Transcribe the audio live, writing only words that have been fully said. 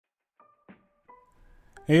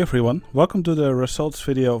Hey everyone, welcome to the results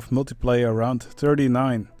video of multiplayer round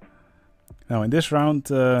 39. Now in this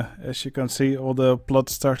round, as you can see, all the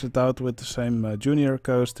plots started out with the same junior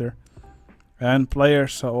coaster, and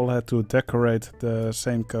players all had to decorate the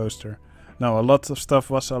same coaster. Now a lot of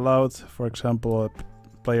stuff was allowed. For example,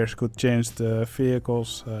 players could change the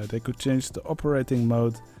vehicles, they could change the operating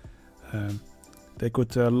mode, they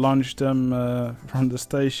could launch them from the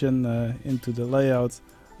station into the layout.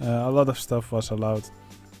 A lot of stuff was allowed.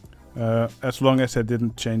 As long as I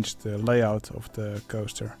didn't change the layout of the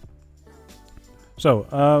coaster. So,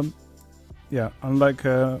 yeah, unlike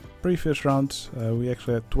previous rounds, we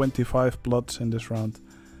actually had 25 plots in this round.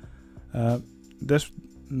 This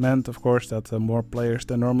meant, of course, that more players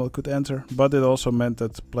than normal could enter, but it also meant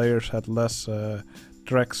that players had less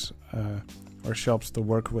tracks or shops to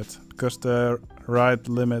work with, because the ride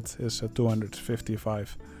limit is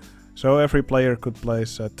 255. So every player could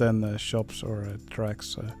place 10 shops or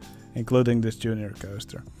tracks, including this junior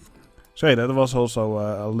coaster. So yeah, that was also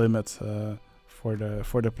a limit for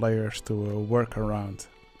the players to work around.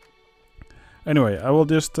 Anyway, I will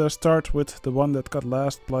just start with the one that got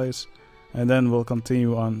last place, and then we'll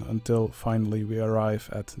continue on until finally we arrive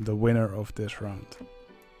at the winner of this round.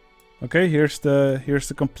 Okay, here's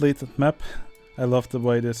the completed map. I love the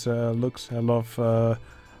way this looks. I love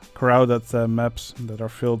crowded maps that are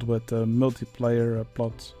filled with multiplayer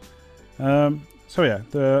plots. So yeah,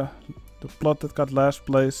 the plot that got last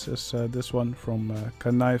place is this one from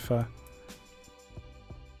Kanaifa.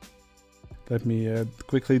 Let me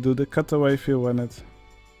quickly do the cutaway view on it.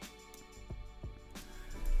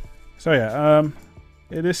 So yeah,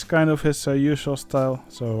 it is kind of his usual style.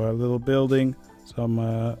 So a little building,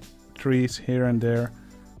 some trees here and there,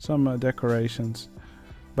 some decorations.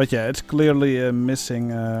 But yeah, it's clearly missing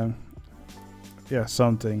yeah,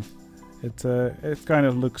 something. It kind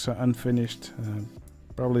of looks unfinished,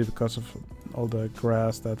 probably because of all the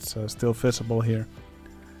grass that's still visible here.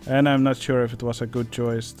 And I'm not sure if it was a good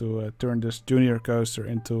choice to turn this junior coaster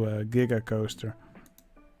into a giga coaster.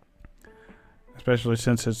 Especially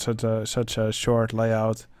since it's such a short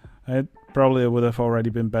layout. It probably would have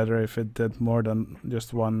already been better if it did more than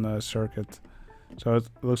just one circuit. So it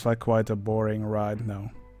looks like quite a boring ride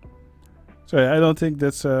now. So yeah, I don't think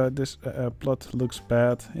this plot looks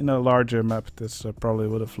bad. In a larger map this probably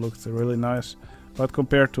would have looked really nice. But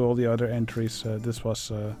compared to all the other entries, this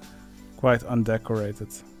was quite undecorated.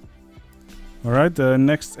 Alright, the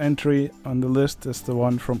next entry on the list is the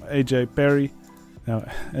one from AJ Perry. Now,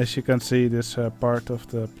 as you can see, this part of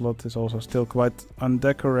the plot is also still quite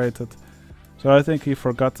undecorated. So I think he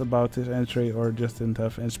forgot about this entry or just didn't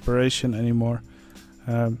have inspiration anymore.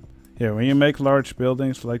 Yeah, when you make large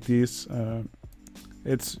buildings like these,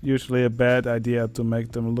 it's usually a bad idea to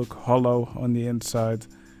make them look hollow on the inside.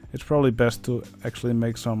 It's probably best to actually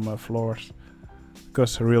make some floors,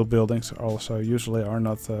 because real buildings also usually are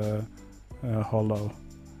not hollow.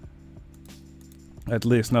 At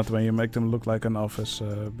least not when you make them look like an office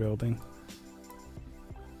building.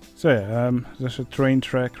 So yeah, there's a train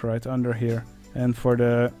track right under here, and for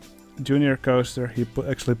the junior coaster he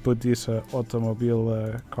actually put these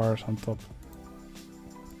automobile cars on top.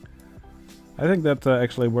 I think that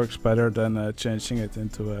actually works better than changing it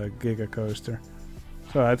into a giga coaster.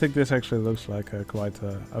 So I think this actually looks like quite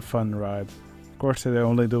a fun ride. Of course they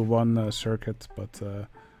only do one circuit, but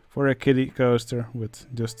for a kiddie coaster with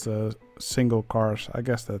just single cars, I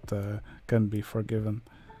guess that can be forgiven.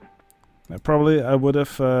 Probably I would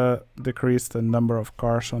have decreased the number of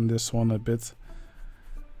cars on this one a bit.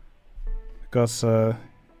 Because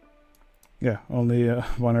yeah, only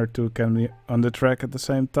one or two can be on the track at the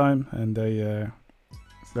same time, and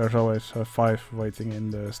there's always 5 waiting in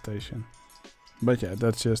the station. But yeah,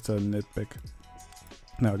 that's just a nitpick.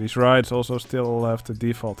 Now these rides also still have the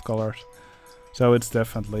default colors, so it's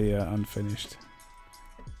definitely unfinished.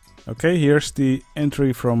 Okay, here's the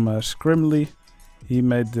entry from Scrimly. He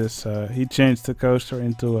made this, he changed the coaster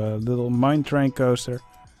into a little mine train coaster.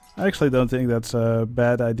 I actually don't think that's a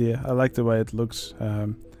bad idea. I like the way it looks.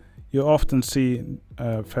 You often see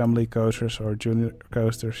family coasters or junior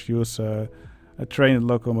coasters use a train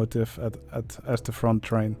locomotive as the front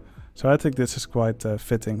train. So I think this is quite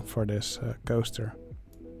fitting for this coaster.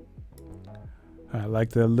 I like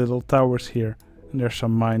the little towers here, and there's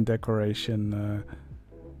some mine decoration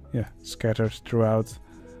yeah, scattered throughout.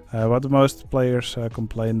 What most players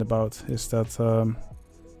complained about is that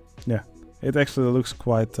yeah, it actually looks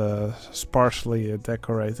quite sparsely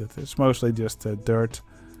decorated. It's mostly just dirt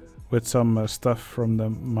with some stuff from the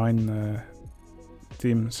mine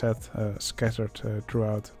team set scattered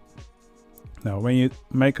throughout. Now, when you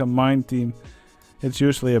make a mine team, it's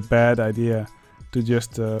usually a bad idea to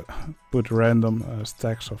just put random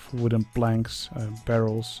stacks of wooden planks,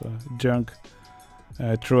 barrels, junk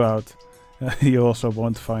throughout. You also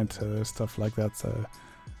won't find stuff like that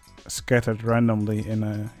scattered randomly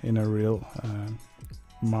in a real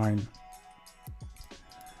mine.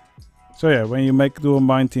 So yeah, when you do a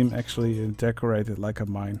mine team, actually decorate it like a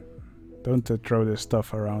mine. Don't throw this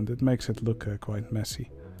stuff around, it makes it look quite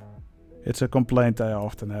messy. It's a complaint I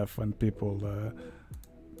often have when people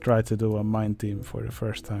try to do a mine team for the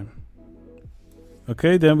first time.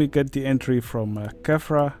 Okay, then we get the entry from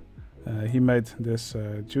Kefra. He made this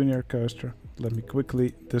junior coaster. Let me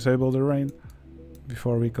quickly disable the rain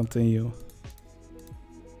before we continue.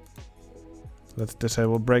 Let's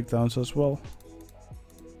disable breakdowns as well.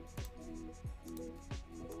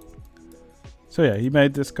 So yeah, he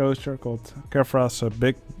made this coaster called Kefra's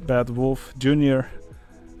Big Bad Wolf Junior.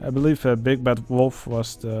 I believe Big Bad Wolf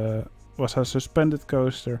was a suspended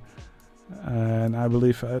coaster, and I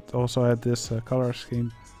believe it also had this color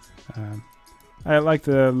scheme. I like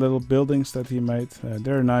the little buildings that he made.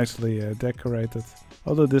 They're nicely decorated,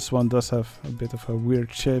 although this one does have a bit of a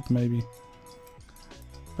weird shape maybe.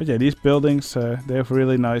 But yeah, these buildings, they have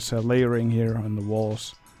really nice layering here on the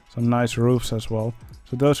walls. Some nice roofs as well.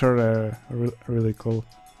 So those are really cool.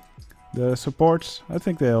 The supports, I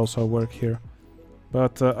think they also work here.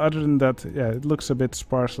 But other than that, yeah, it looks a bit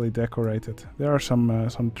sparsely decorated. There are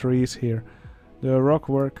some trees here. The rock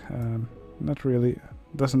work, not really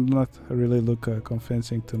look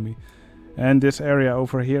convincing to me. And this area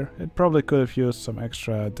over here, it probably could have used some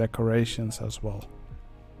extra decorations as well.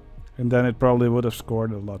 And then it probably would have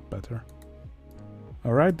scored a lot better.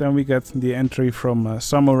 Alright, then we get the entry from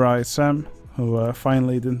Samurai Sam, who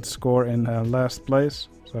finally didn't score in last place.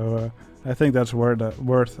 So I think that's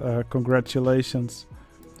worth congratulations.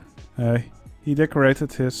 He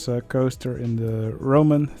decorated his coaster in the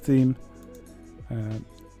Roman theme.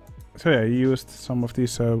 So yeah, he used some of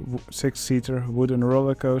these 6-seater wooden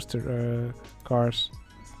roller coaster cars.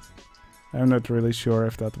 I'm not really sure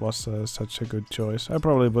if that was such a good choice. I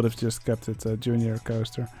probably would have just kept it a junior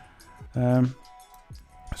coaster.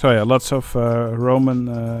 So yeah, lots of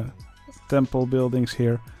Roman temple buildings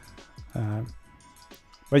here.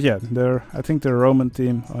 But yeah, I think the Roman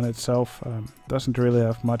theme on itself doesn't really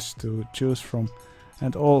have much to choose from,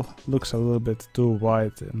 and all looks a little bit too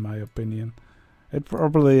wide in my opinion. It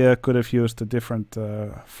probably could have used a different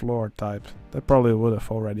floor type. That probably would have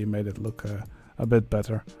already made it look a bit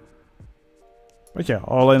better. But yeah,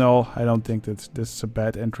 all in all, I don't think that this is a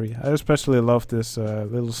bad entry. I especially love this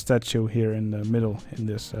little statue here in the middle, in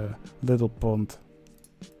this little pond.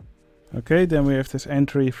 Okay, then we have this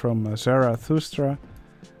entry from Zarathustra.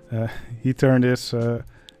 He turned his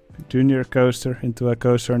junior coaster into a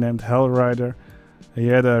coaster named Hellrider. He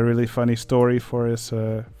had a really funny story for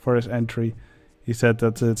his entry. He said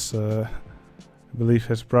that it's, I believe,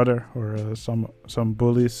 his brother or some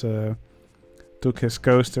bullies took his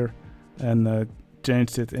coaster and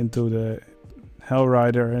changed it into the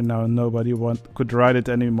Hellrider, and now nobody could ride it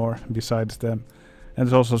anymore besides them. And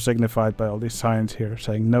it's also signified by all these signs here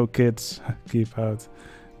saying "No kids, keep out,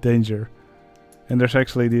 danger." And there's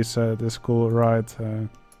actually this cool ride.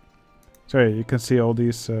 So yeah, you can see all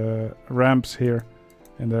these ramps here,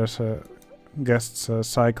 and there's guests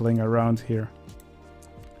cycling around here.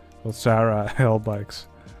 Well, Sarah Hell bikes.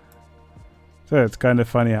 So it's kind of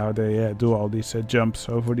funny how they do all these jumps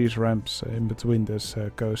over these ramps in between this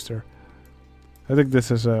coaster. I think this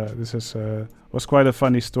was quite a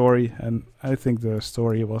funny story, and I think the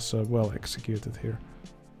story was well executed here.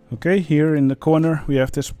 Okay, here in the corner we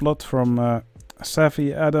have this plot from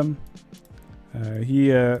Savvy Adam.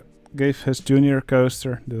 He gave his junior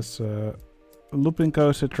coaster this looping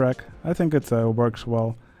coaster track. I think it works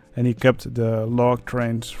well, and he kept the log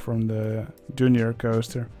trains from the junior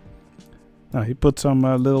coaster. Now he put some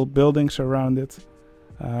little buildings around it.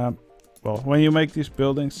 Well, when you make these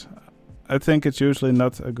buildings, I think it's usually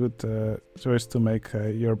not a good choice to make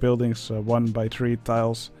your buildings 1x3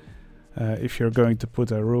 tiles if you're going to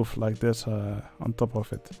put a roof like this on top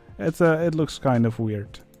of it. It looks kind of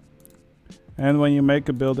weird. And when you make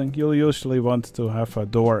a building, you'll usually want to have a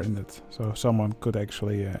door in it, so someone could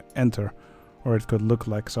actually enter, or it could look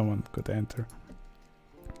like someone could enter.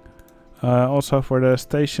 Also for the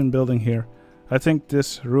station building here, I think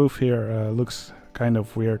this roof here looks kind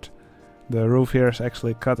of weird. The roof here is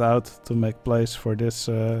actually cut out to make place for this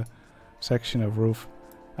section of roof.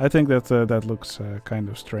 I think that that looks kind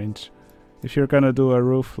of strange. If you're gonna do a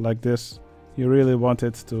roof like this, you really want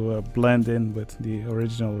it to blend in with the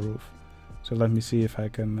original roof. So let me see if I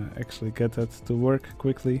can actually get that to work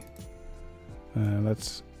quickly.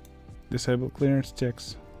 Let's disable clearance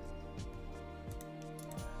checks.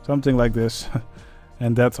 something like this.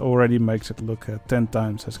 And that already makes it look 10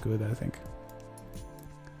 times as good, I think.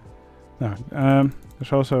 Now,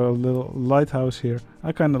 there's also a little lighthouse here.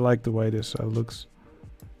 I kind of like the way this looks.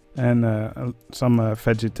 And some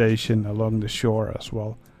vegetation along the shore as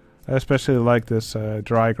well. I especially like this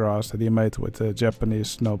dry grass that he made with the Japanese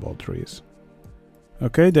snowball trees.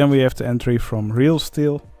 Okay, then we have the entry from Real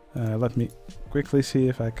Steel. Let me quickly see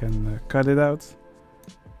if I can cut it out.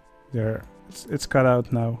 There, it's cut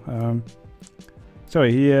out now. So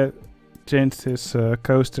he changed his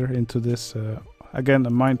coaster into this, again, a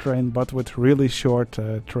mine train, but with really short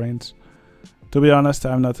trains. To be honest,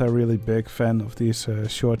 I'm not a really big fan of these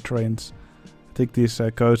short trains. I think these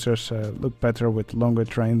coasters look better with longer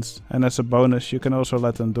trains. And as a bonus, you can also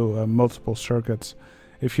let them do multiple circuits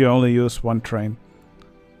if you only use one train.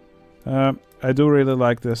 I do really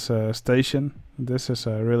like this station. This is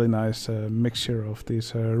a really nice mixture of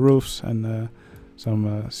these roofs and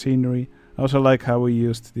some scenery. I also like how we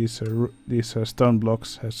used these stone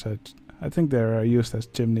blocks as I think they're used as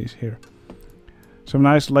chimneys here. Some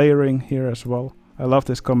nice layering here as well. I love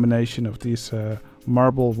this combination of these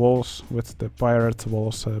marble walls with the pirate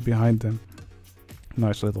walls behind them.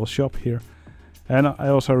 Nice little shop here. And I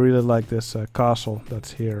also really like this castle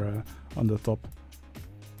that's here on the top.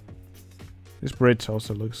 This bridge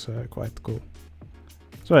also looks quite cool.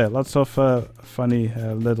 So yeah, lots of funny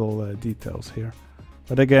little details here.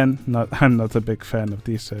 But again, I'm not a big fan of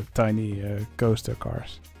these tiny coaster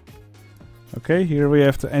cars. Okay, here we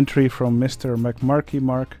have the entry from Mr. McMarky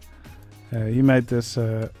Mark. He made this,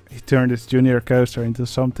 he turned his junior coaster into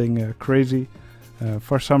something crazy.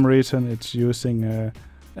 For some reason it's using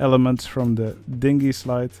elements from the dinghy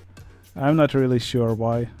slide. I'm not really sure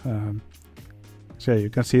why. So yeah, you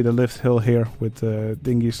can see the lift hill here with the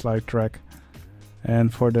dinghy slide track.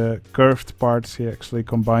 And for the curved parts he actually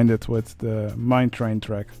combined it with the mine train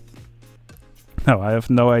track. Now I have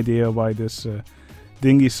no idea why this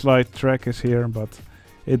dinghy slide track is here, but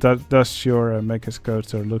it does sure make his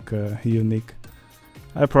coaster look unique.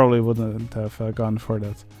 I probably wouldn't have gone for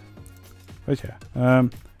that. But yeah,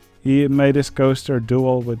 he made his coaster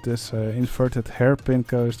dual with this inverted hairpin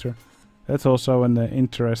coaster. That's also an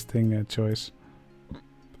interesting choice.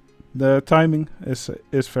 The timing is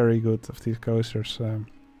very good of these coasters.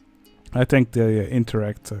 I think they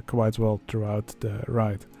interact quite well throughout the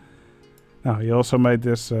ride. Now he also made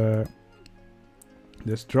this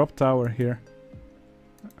this drop tower here,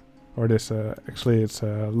 or this actually it's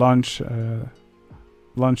a launch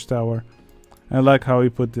tower. I like how he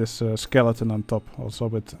put this skeleton on top, also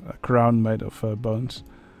with a crown made of bones.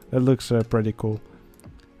 That looks pretty cool.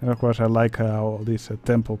 And of course I like how all these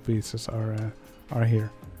temple pieces are here.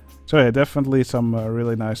 So yeah, definitely some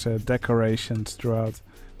really nice decorations throughout.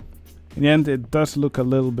 In the end it does look a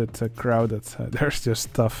little bit crowded. There's just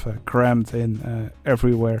stuff crammed in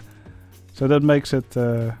everywhere. So that makes it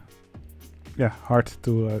yeah, hard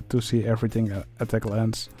to see everything at a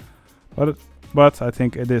glance. But I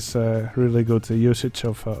think it is really good usage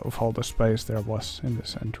of all the space there was in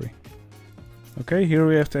this entry. Okay, here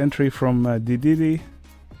we have the entry from Dididi.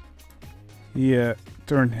 He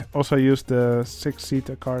also used the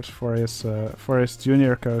 6-seater cars for his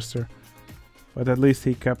junior coaster, but at least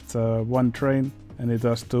he kept one train, and it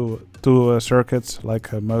does two circuits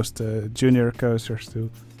like most junior coasters do.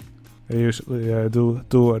 They usually do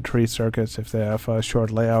 2 or 3 circuits if they have a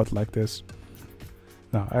short layout like this.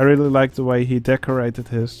 Now I really like the way he decorated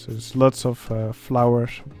his. There's lots of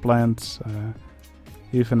flowers, plants,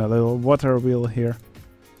 even a little water wheel here.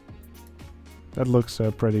 That looks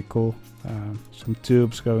pretty cool. Some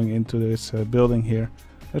tubes going into this building here.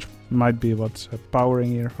 That might be what's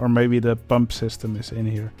powering here, or maybe the pump system is in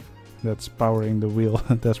here that's powering the wheel.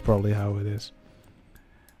 That's probably how it is.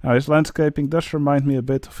 Now his landscaping does remind me a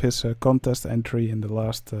bit of his contest entry in the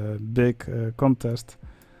last big contest.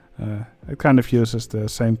 It kind of uses the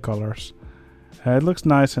same colors. It looks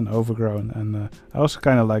nice and overgrown, and I also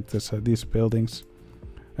kind of like these buildings.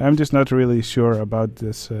 I'm just not really sure about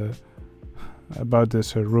this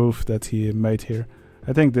roof that he made here.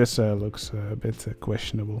 I think this looks a bit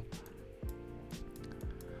questionable.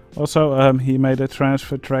 Also, he made a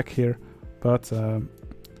transfer track here, but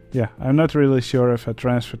yeah, I'm not really sure if a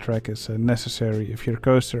transfer track is necessary if your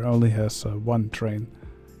coaster only has one train.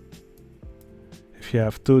 If you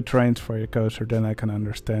have 2 trains for your coaster, then I can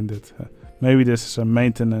understand it. Maybe this is a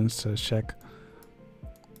maintenance shack.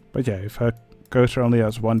 But yeah, if a coaster only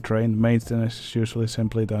has one train, maintenance is usually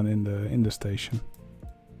simply done in the station.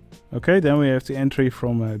 Okay, then we have the entry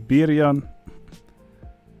from Birian.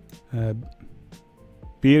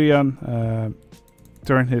 Birian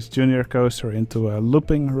turned his junior coaster into a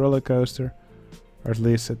looping roller coaster. or at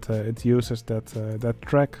least it uses that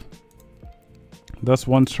track. That's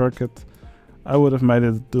one circuit. I would have made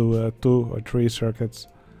it do 2 or 3 circuits,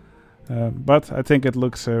 but I think it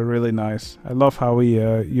looks really nice. I love how he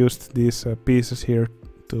used these pieces here,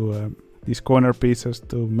 to these corner pieces,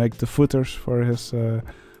 to make the footers for his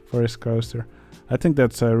coaster. I think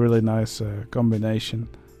that's a really nice combination.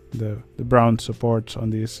 The brown supports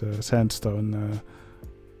on these sandstone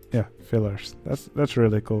fillers. That's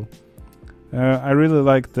really cool. I really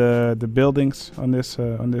like the buildings on this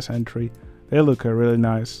entry. They look really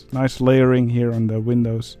nice. Nice layering here on the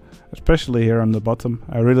windows, especially here on the bottom.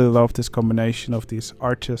 I really love this combination of these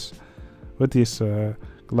arches with these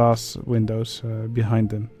glass windows behind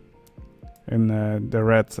them, and the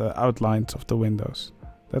red outlines of the windows.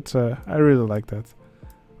 That's I really like that.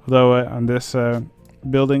 Although on this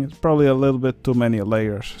building, it's probably a little bit too many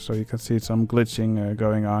layers, so you can see some glitching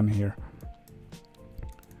going on here.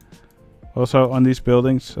 Also on these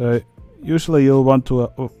buildings, usually you'll want to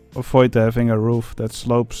avoid having a roof that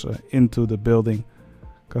slopes into the building,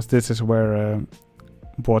 because this is where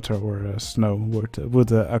water or snow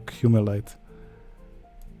would accumulate.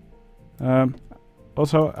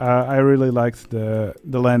 Also, I really liked the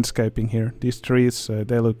landscaping here. These trees,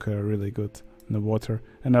 they look really good in the water,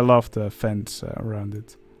 and I love the fence around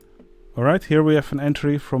it. Alright, here we have an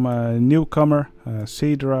entry from a newcomer,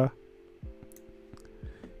 Cedra.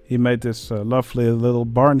 He made this lovely little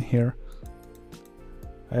barn here.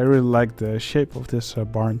 I really like the shape of this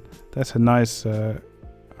barn. That's a nice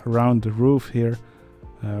round roof here,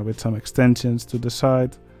 with some extensions to the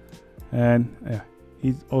side. And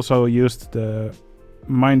he also used the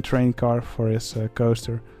mine train car for his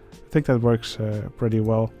coaster. I think that works pretty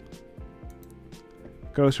well.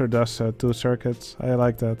 Coaster does 2 circuits. I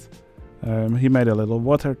like that. He made a little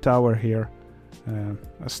water tower here,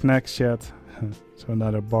 a snack shed, so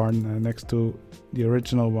another barn next to the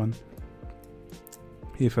original one.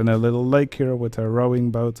 Even a little lake here with a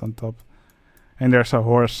rowing boat on top. And there's a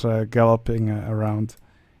horse galloping around.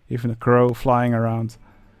 Even a crow flying around.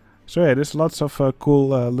 So yeah, there's lots of cool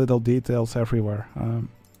little details everywhere.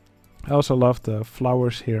 I also love the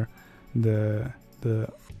flowers here,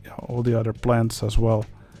 all the other plants as well.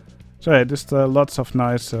 So yeah, just lots of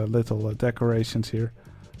nice little decorations here.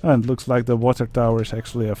 And it looks like the water tower is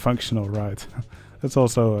actually a functional ride. That's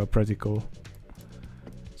also pretty cool.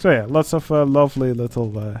 So yeah, lots of lovely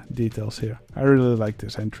little details here. I really like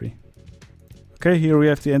this entry. Okay, here we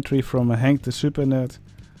have the entry from Hank the Super Nerd.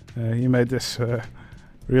 He made this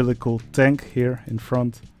really cool tank here in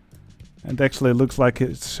front. And actually looks like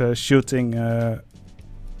it's shooting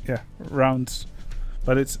rounds.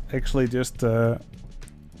 But it's actually just a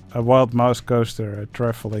wild mouse coaster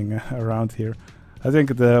traveling around here. I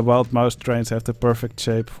think the wild mouse trains have the perfect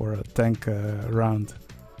shape for a tank round,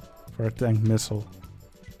 for a tank missile.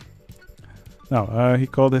 Now, he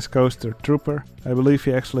called his coaster Trooper. I believe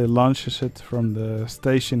he actually launches it from the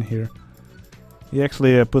station here. He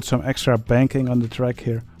actually put some extra banking on the track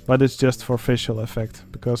here, but it's just for visual effect,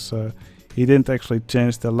 because he didn't actually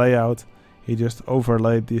change the layout. He just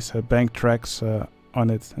overlaid these bank tracks on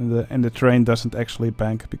it, and the train doesn't actually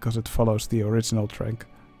bank because it follows the original track.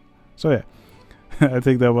 So yeah, I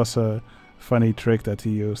think that was a funny trick that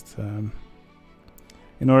he used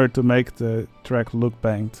in order to make the track look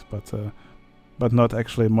banked, but not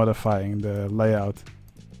actually modifying the layout.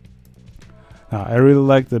 Now, I really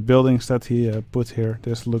like the buildings that he put here.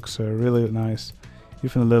 This looks really nice.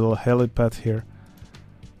 Even a little helipad here.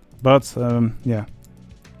 But yeah,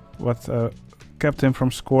 what kept him from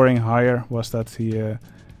scoring higher was that he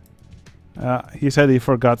said he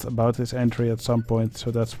forgot about his entry at some point,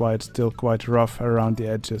 so that's why it's still quite rough around the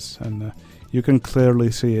edges, and you can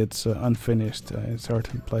clearly see it's unfinished in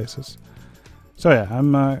certain places. So yeah,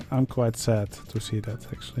 I'm quite sad to see that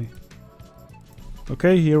actually.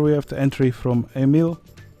 Okay, here we have the entry from Emil.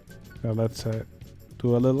 Now let's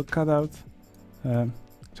do a little cutout.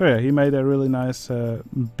 So yeah, he made a really nice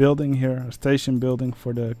building here, a station building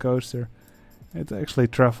for the coaster. It actually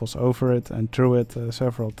travels over it and through it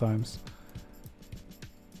several times.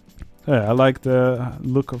 So yeah, I like the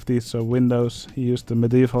look of these windows. He used the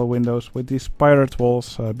medieval windows with these pirate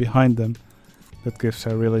walls behind them. That gives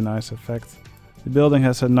a really nice effect. The building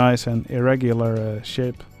has a nice and irregular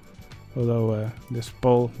shape, although this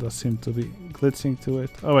pole does seem to be glitching to it.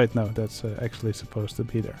 Oh wait, no, that's actually supposed to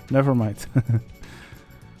be there. Never mind.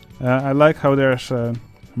 I like how there's a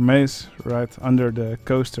maze right under the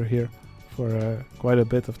coaster here for quite a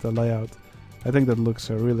bit of the layout. I think that looks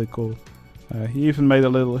really cool. He even made a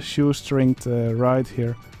little shoestringed ride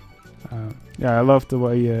here. Yeah, I love the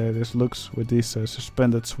way this looks with these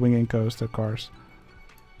suspended swinging coaster cars.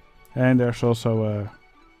 And there's also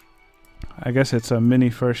I guess it's a mini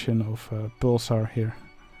version of Pulsar here.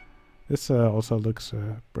 This also looks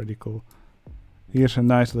pretty cool. Here's a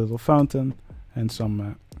nice little fountain and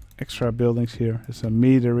some extra buildings here. It's a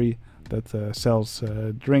meadery that sells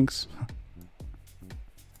drinks.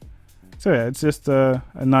 So yeah, it's just a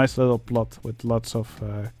nice little plot with lots of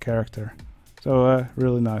character. So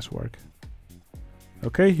really nice work.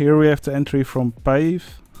 Okay, here we have the entry from Paiv.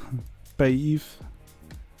 Paiv.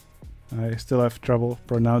 I still have trouble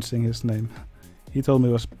pronouncing his name. He told me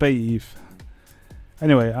it was Paiv.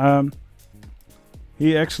 Anyway,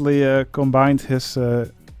 he actually combined his...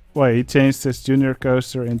 well, he changed his junior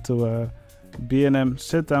coaster into a B&M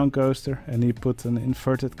sit-down coaster, and he put an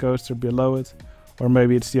inverted coaster below it. Or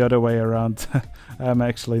maybe it's the other way around. I'm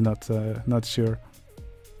actually not sure.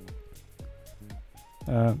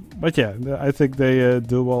 But yeah, I think they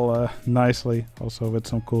do all nicely, also with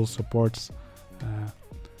some cool supports.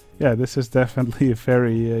 Yeah, this is definitely a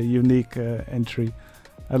very unique entry.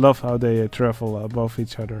 I love how they travel above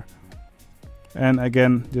each other. And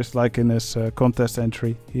again, just like in his contest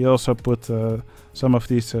entry, he also put some of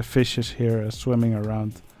these fishes here swimming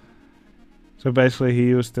around. So basically he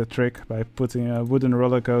used the trick by putting a wooden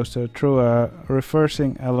roller coaster through a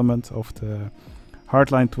reversing element of the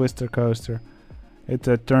hardline twister coaster.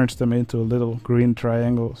 It turns them into little green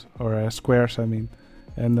triangles, or squares I mean.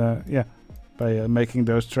 And yeah, by making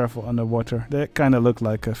those travel underwater, they kind of look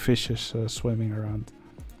like fishes swimming around.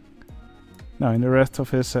 Now in the rest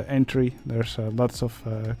of his entry, there's lots of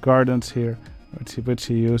gardens here, which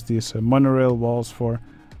he used these monorail walls for,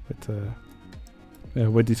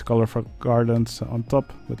 with these colorful gardens on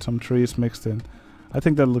top, with some trees mixed in. I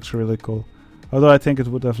think that looks really cool. Although I think it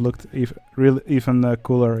would have looked even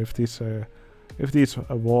cooler if these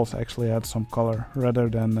walls actually had some color, rather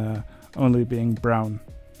than only being brown.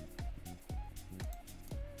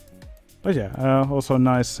 But yeah, also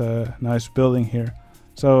nice building here.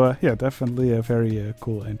 So yeah, definitely a very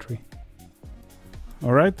cool entry.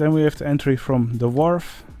 Alright, then we have the entry from the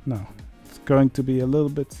wharf. Now, it's going to be a little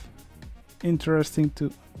bit interesting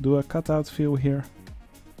to do a cutout view here.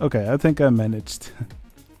 Okay, I think I managed.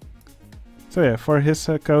 So yeah, for his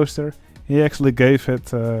coaster, he actually gave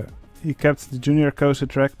it... he kept the junior coaster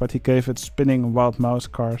track, but he gave it spinning wild mouse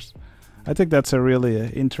cars. I think that's a really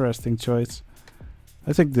interesting choice.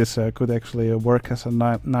 I think this could actually work as a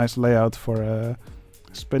nice layout for a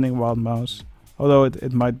spinning wild mouse. Although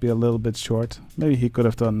it might be a little bit short. Maybe he could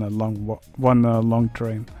have done a long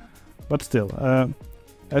train. But still,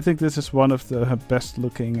 I think this is one of the best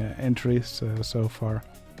looking entries so far.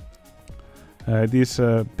 These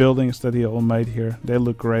buildings that he all made here, they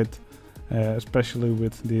look great. Especially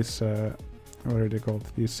with these, what are they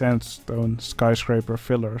called? These sandstone skyscraper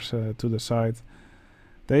fillers to the side.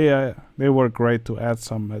 They work great to add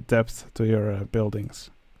some depth to your buildings.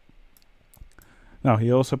 Now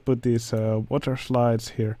he also put these water slides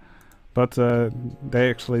here, but they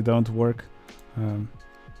actually don't work.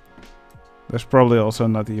 There's probably also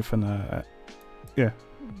not even yeah,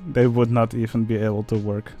 they would not even be able to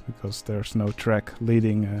work because there's no track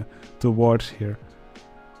leading towards here.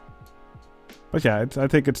 But yeah, I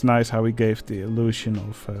think it's nice how he gave the illusion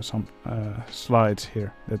of some slides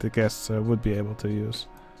here that the guests would be able to use.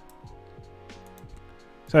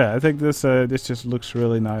 So yeah, I think this just looks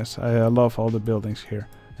really nice. I love all the buildings here,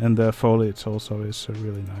 and the foliage also is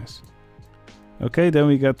really nice. Okay, then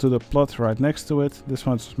we get to the plot right next to it. This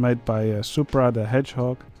one's made by Supra the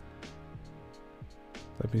Hedgehog.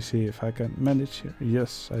 Let me see if I can manage here.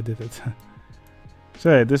 Yes, I did it. So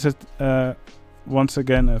yeah, this is once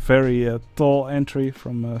again a very tall entry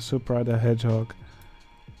from Supra the Hedgehog.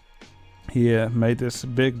 He made this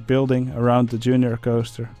big building around the junior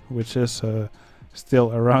coaster, which is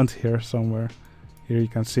still around here somewhere. Here you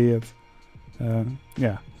can see it.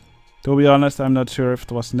 Yeah, to be honest, I'm not sure if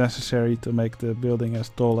it was necessary to make the building as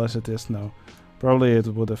tall as it is now. Probably it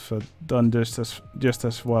would have done just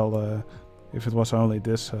as well if it was only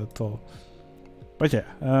this tall. But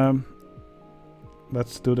yeah,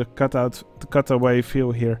 let's do the cutaway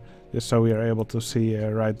view here, just so we are able to see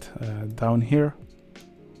right down here.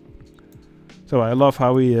 So I love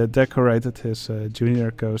how he decorated his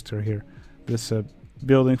junior coaster here. This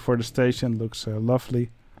building for the station looks lovely.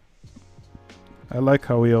 I like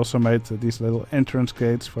how he also made these little entrance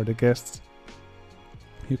gates for the guests.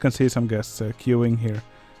 You can see some guests queuing here.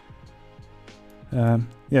 Yeah,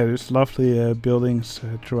 there's lovely buildings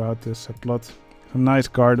throughout this plot. Some nice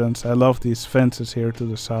gardens. I love these fences here to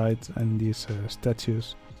the side and these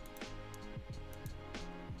statues.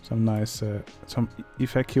 Some nice some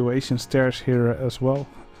evacuation stairs here as well.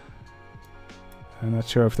 I'm not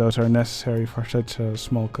sure if those are necessary for such a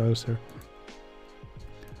small coaster.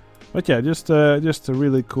 But yeah, just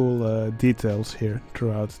really cool details here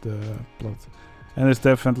throughout the plot. And it's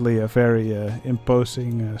definitely a very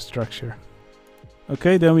imposing structure.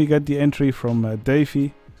 Okay, then we get the entry from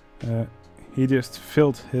Davey. He just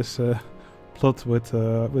filled his plot with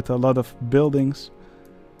a lot of buildings.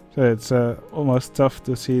 So it's almost tough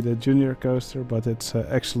to see the junior coaster, but it's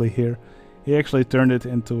actually here. He actually turned it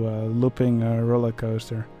into a looping roller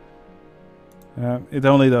coaster. It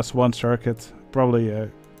only does one circuit. Probably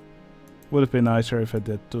would have been nicer if it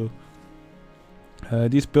did two.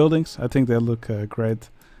 These buildings, I think they look great.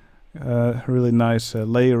 Really nice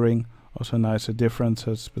layering. Also nice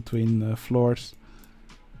differences between floors.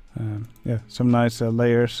 Yeah, some nice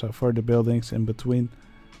layers for the buildings in between.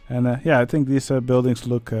 And yeah, I think these buildings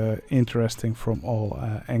look interesting from all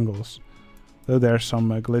angles. Though there's some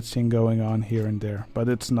glitching going on here and there, but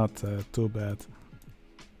it's not too bad.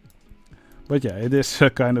 But yeah, it is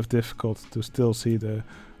kind of difficult to still see the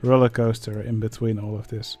roller coaster in between all of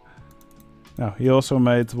this. Now, he also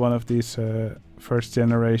made one of these first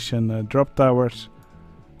generation drop towers.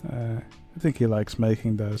 I think he likes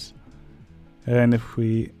making those. And if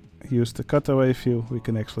we use the cutaway view, we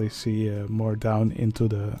can actually see more down into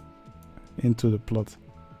the plot.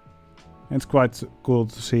 And it's quite cool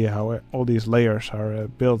to see how all these layers are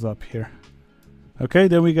built up here. Okay,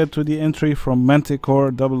 then we get to the entry from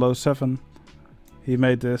Manticore 007. He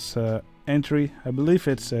made this entry. I believe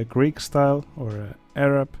it's Greek style or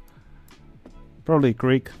Arab. Probably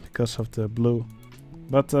Greek because of the blue.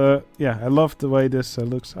 But yeah, I love the way this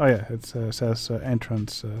looks. Oh yeah, it says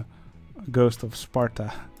entrance Ghost of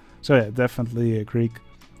Sparta. So yeah, definitely Greek.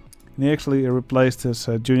 And he actually replaced his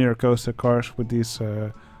junior coaster cars with these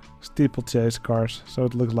steeplechase cars. So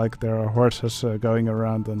it looks like there are horses going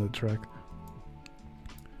around on the track.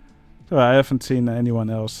 So I haven't seen anyone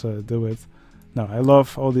else do it. No, I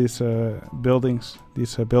love all these buildings.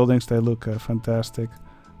 These buildings, they look fantastic.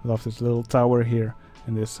 I love this little tower here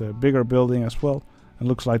and this bigger building as well. It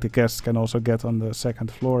looks like the guests can also get on the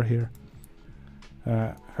second floor here.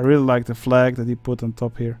 I really like the flag that he put on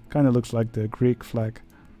top here. Kind of looks like the Greek flag.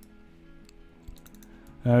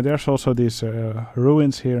 There's also these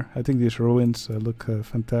ruins here. I think these ruins look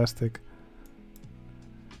fantastic.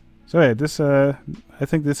 So yeah, this I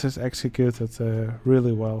think this is executed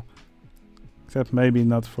really well. Except maybe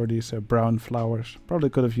not for these brown flowers. Probably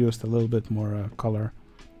could have used a little bit more color.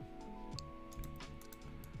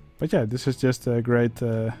 But yeah, this is just a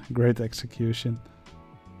great execution.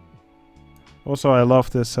 Also, I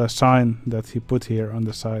love this sign that he put here on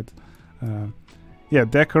the side. Yeah,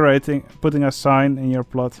 putting a sign in your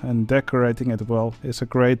plot and decorating it well is a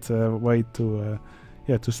great way to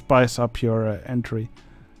spice up your entry.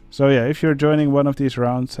 So yeah, if you're joining one of these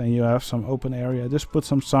rounds and you have some open area, just put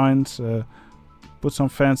some signs, put some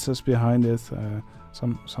fences behind it,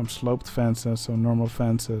 some sloped fences, some normal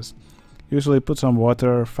fences. Usually put some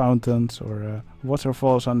water fountains or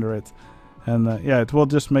waterfalls under it. And yeah, it will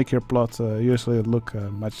just make your plot usually look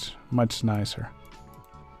much nicer.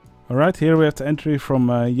 Alright, here we have the entry from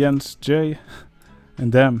Jens J.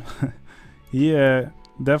 And damn, he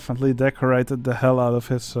definitely decorated the hell out of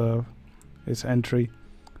his entry.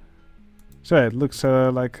 So yeah, it looks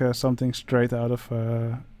like something straight out of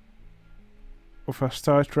a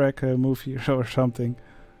Star Trek movie or something.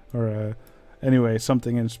 Or anyway,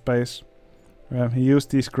 something in space. He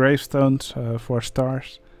used these gravestones for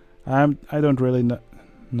stars. I don't really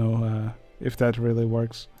know if that really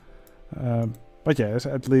works. But yeah,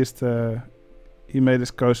 at least he made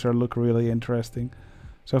his coaster look really interesting.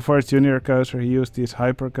 So for his junior coaster, he used these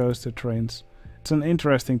hypercoaster trains. It's an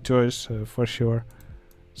interesting choice for sure.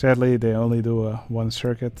 Sadly, they only do one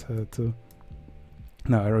circuit too.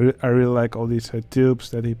 No, I really like all these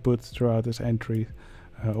tubes that he put throughout his entry.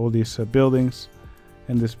 All these buildings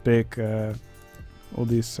and this big, all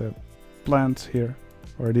these plants here.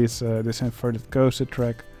 Or this inverted coaster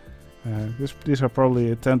track. These are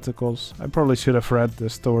probably tentacles. I probably should have read the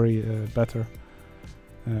story better.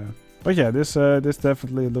 But yeah, this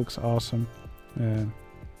definitely looks awesome.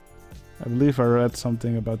 I believe I read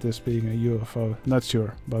something about this being a UFO. Not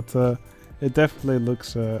sure, but it definitely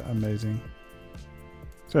looks amazing.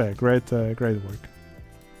 So yeah, great work.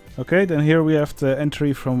 Okay, then here we have the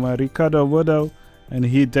entry from Ricardo Wodo, and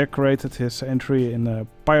he decorated his entry in a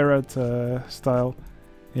pirate style.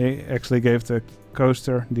 He actually gave the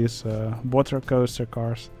coaster these water coaster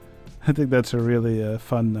cars. I think that's a really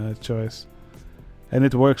fun choice. And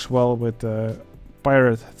it works well with the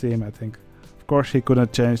pirate theme, I think. Of course, he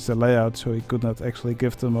couldn't change the layout, so he could not actually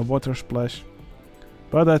give them a water splash.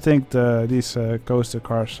 But I think these coaster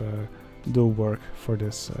cars do work for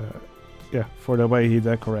this. Yeah, for the way he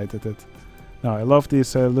decorated it. Now I love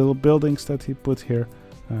these little buildings that he put here.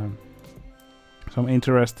 Some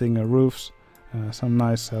interesting roofs, some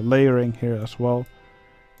nice layering here as well.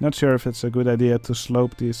 Not sure if it's a good idea to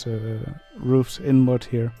slope these roofs inward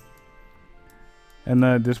here. And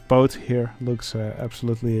this boat here looks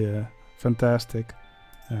absolutely fantastic.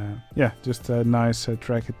 Yeah, just a nice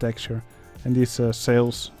tracky texture. And these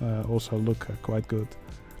sails also look quite good.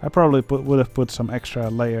 I probably would have put some extra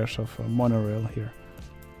layers of monorail here.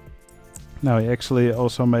 Now he actually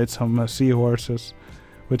also made some seahorses,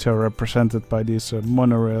 which are represented by these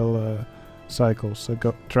monorail cycles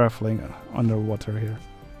traveling underwater here.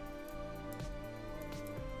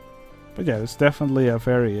 But yeah, it's definitely a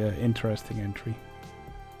very interesting entry.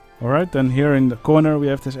 Alright, then here in the corner we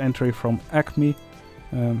have this entry from Acme.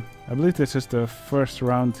 I believe this is the first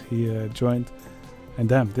round he joined. And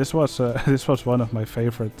damn, this was one of my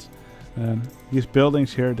favorites. These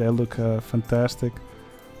buildings here, they look fantastic.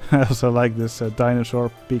 I also like this dinosaur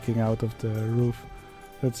peeking out of the roof.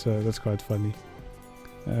 That's quite funny.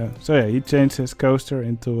 So yeah, he changed his coaster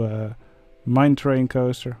into a mine train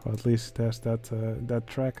coaster, or at least there's that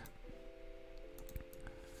track.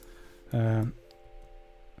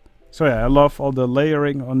 So yeah, I love all the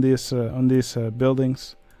layering on these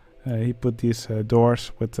buildings. He put these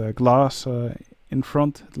doors with glass in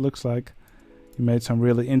front. It looks like he made some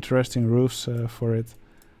really interesting roofs for it.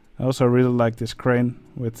 I also really like this crane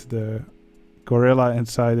with the gorilla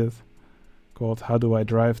inside it, called "How Do I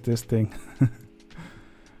Drive This Thing?"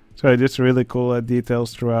 So it's really cool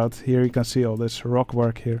details throughout. Here you can see all this rock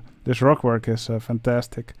work here. This rock work is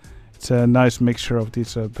fantastic. It's a nice mixture of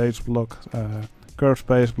these base blocks, curved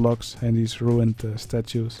base blocks, and these ruined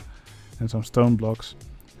statues, and some stone blocks.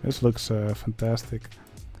 This looks fantastic.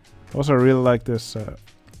 Also really like this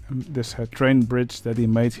train bridge that he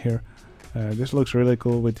made here. This looks really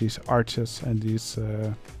cool with these arches and these,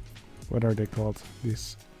 what are they called?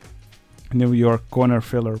 These New York corner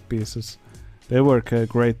filler pieces. They work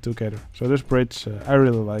great together. So this bridge, I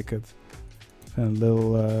really like it. And a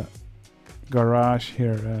little garage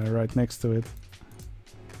here right next to it.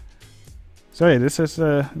 So yeah, this is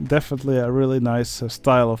definitely a really nice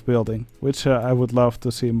style of building, which I would love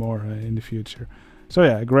to see more in the future. So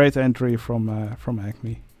yeah, a great entry from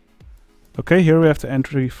Acme. Okay, here we have the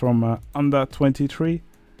entry from Anda23.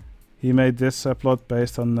 He made this plot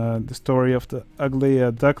based on the story of the ugly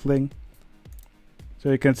duckling. So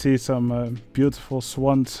you can see some beautiful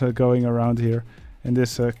swans going around here. And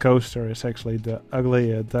this coaster is actually the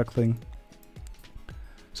ugly duckling.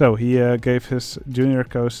 So he gave his junior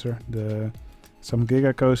coaster some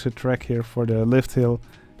giga coaster track here for the lift hill.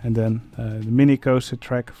 And then the mini coaster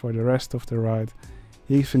track for the rest of the ride.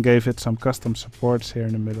 He even gave it some custom supports here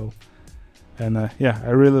in the middle. And yeah, I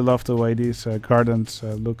really love the way these gardens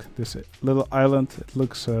look. This little island, it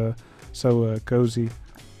looks so cozy.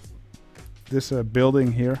 This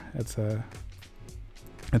building here, it's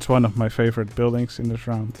one of my favorite buildings in this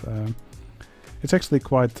round. It's actually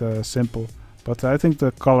quite simple, but I think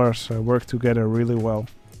the colors work together really well.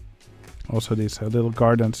 Also these little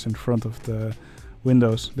gardens in front of the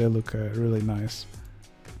windows, they look really nice.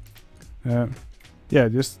 Yeah,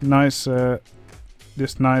 just nice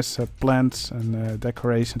plants and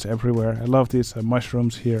decorations everywhere. I love these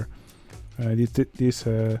mushrooms here. These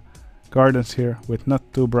gardens here with not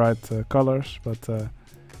too bright colors, but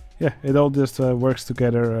yeah, it all just works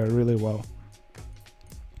together really well.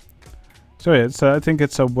 So yeah, I think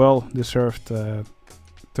it's a well-deserved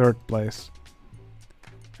third place.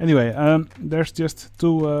 Anyway, there's just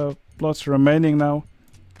two plots remaining now.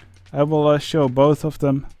 I will show both of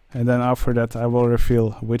them, and then after that I will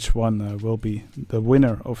reveal which one will be the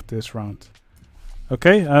winner of this round.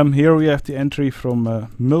 Okay, here we have the entry from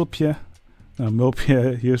Mulpje.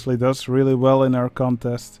 Mulpje usually does really well in our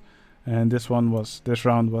contest, and this round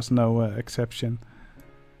was no exception.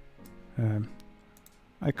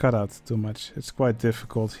 I cut out too much. It's quite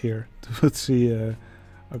difficult here to see.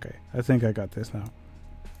 Okay, I think I got this now.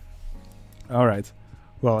 Alright,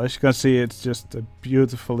 well, as you can see, it's just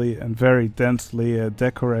beautifully and very densely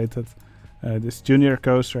decorated. This junior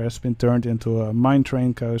coaster has been turned into a mine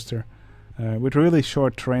train coaster with really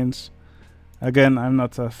short trains. Again, I'm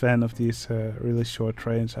not a fan of these really short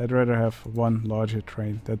trains. I'd rather have one larger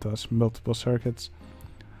train that does multiple circuits.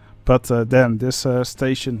 But then this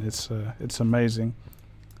station, it's amazing.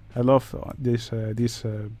 I love these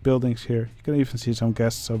buildings here. You can even see some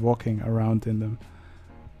guests walking around in them.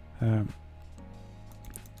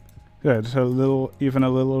 Yeah, there's even a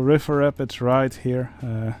little river rapids right here.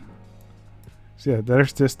 So yeah,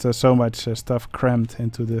 there's just so much stuff crammed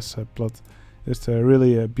into this plot. Just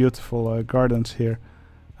really beautiful gardens here.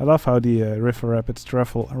 I love how the river rapids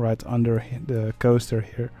travel right under the coaster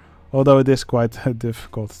here, although it is quite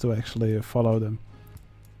difficult to actually follow them.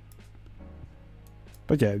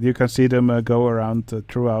 But yeah, you can see them go around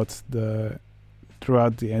throughout the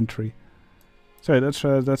entry. So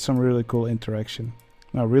that's some really cool interaction.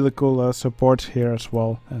 Now, really cool support here as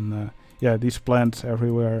well, and yeah, these plants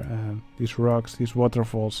everywhere, these rocks, these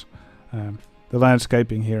waterfalls. The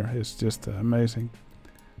landscaping here is just amazing.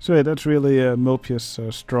 So yeah, that's really Mulpia's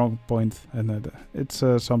strong point, and it's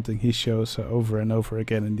something he shows over and over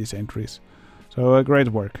again in these entries. So great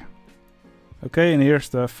work. Okay, and here's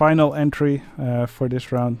the final entry for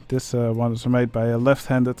this round. This one was made by a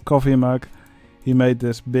left-handed coffee mug. He made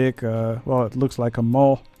this big, well, it looks like a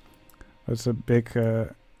mall. It's a big,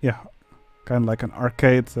 yeah, kind of like an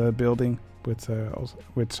arcade building with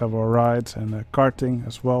several rides and karting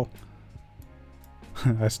as well.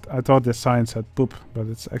 I thought this sign said poop, but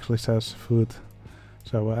it actually says food.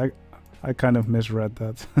 So I kind of misread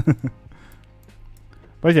that.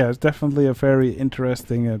 But yeah, it's definitely a very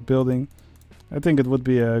interesting building. I think it would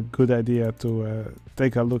be a good idea to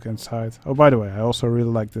take a look inside. Oh, by the way, I also really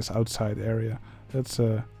like this outside area. That's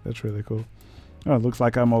really cool. Oh, it looks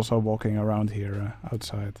like I'm also walking around here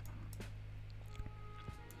outside.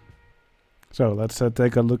 So let's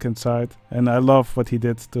take a look inside. And I love what he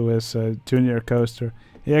did to his junior coaster.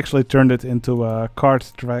 He actually turned it into a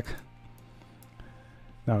kart track.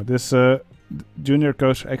 Now this junior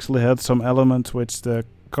coaster actually had some elements which the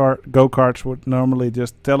go-karts would normally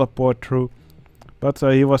just teleport through. But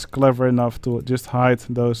he was clever enough to just hide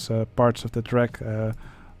those parts of the track,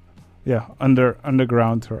 yeah,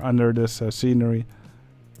 underground or under this scenery.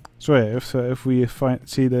 So yeah, if we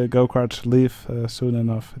see the go-karts leave soon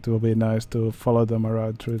enough, it will be nice to follow them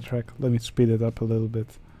around through the track. Let me speed it up a little bit.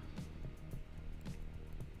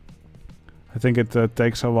 I think it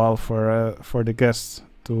takes a while for the guests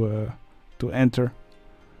to enter.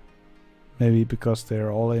 Maybe because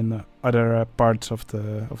they're all in other parts of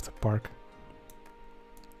the park.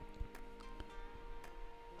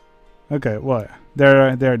 Okay, well,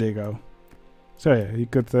 there they go. So yeah, you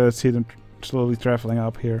could see them slowly traveling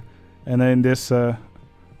up here, and then in this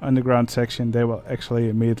underground section they will actually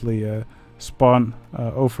immediately spawn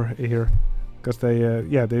over here, because they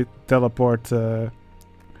they teleport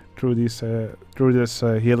through this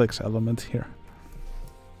helix element here.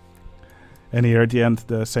 And here at the end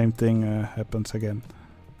the same thing happens again.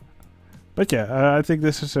 But yeah, I think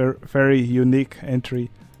this is a very unique entry,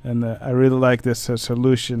 and I really like this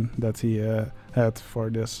solution that he had for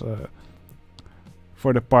this.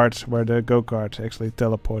 For the parts where the go-karts actually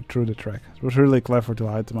teleport through the track. It was really clever to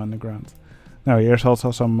hide them underground. Now here's also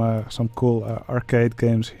some cool arcade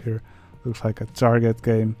games here. Looks like a target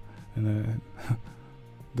game, and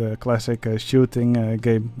the classic shooting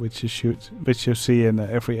game which you see in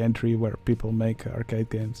every entry where people make arcade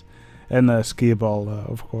games, and skee ball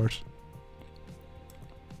of course.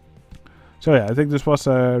 So yeah, I think this was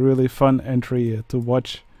a really fun entry to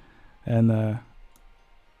watch, and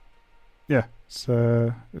yeah.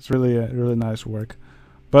 So it's really nice work,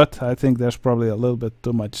 but I think there's probably a little bit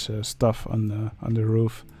too much stuff on the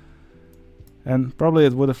roof, and probably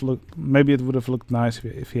it would have looked nice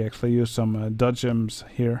if he actually used some dodgems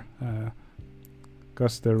here,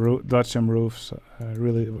 because the dodgem roofs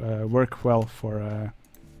really work well for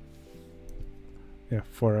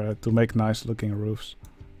to make nice looking roofs.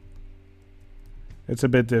 It's a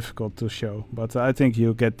bit difficult to show, but I think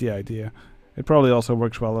you get the idea. It probably also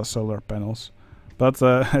works well as solar panels. But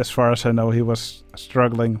as far as I know, he was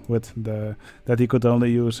struggling with that he could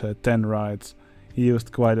only use 10 rides. He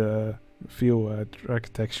used quite a few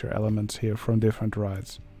track texture elements here from different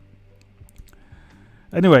rides.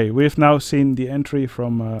 Anyway, we've now seen the entry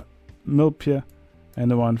from Mulpia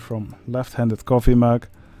and the one from left-handed coffee mug.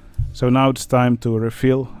 So now it's time to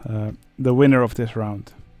reveal the winner of this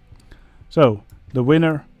round. So the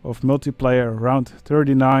winner of multiplayer round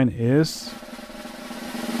 39 is...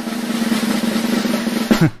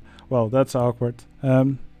 Well, that's awkward.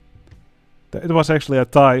 It was actually a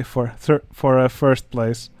tie for first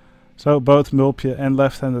place. So both Mulpia and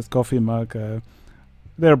left-handed coffee mug,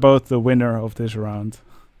 they're both the winner of this round.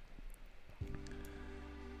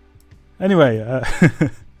 Anyway,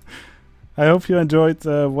 I hope you enjoyed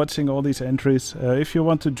watching all these entries. If you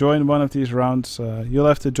want to join one of these rounds, you'll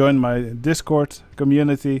have to join my Discord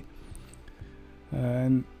community.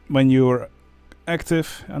 And when you're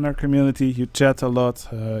active in our community, you chat a lot,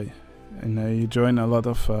 and you join a lot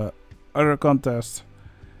of other contests.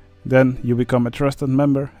 Then you become a trusted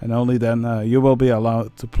member, and only then you will be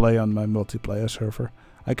allowed to play on my multiplayer server.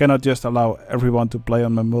 I cannot just allow everyone to play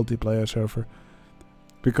on my multiplayer server.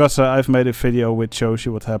 Because I've made a video which shows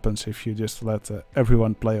you what happens if you just let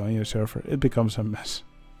everyone play on your server. It becomes a mess.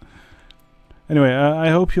 Anyway, I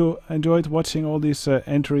hope you enjoyed watching all these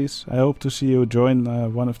entries. I hope to see you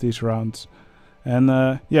join one of these rounds.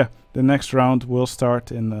 And yeah, the next round will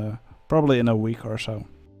start in probably in a week or so.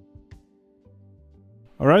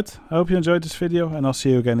 Alright, I hope you enjoyed this video and I'll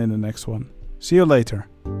see you again in the next one. See you later.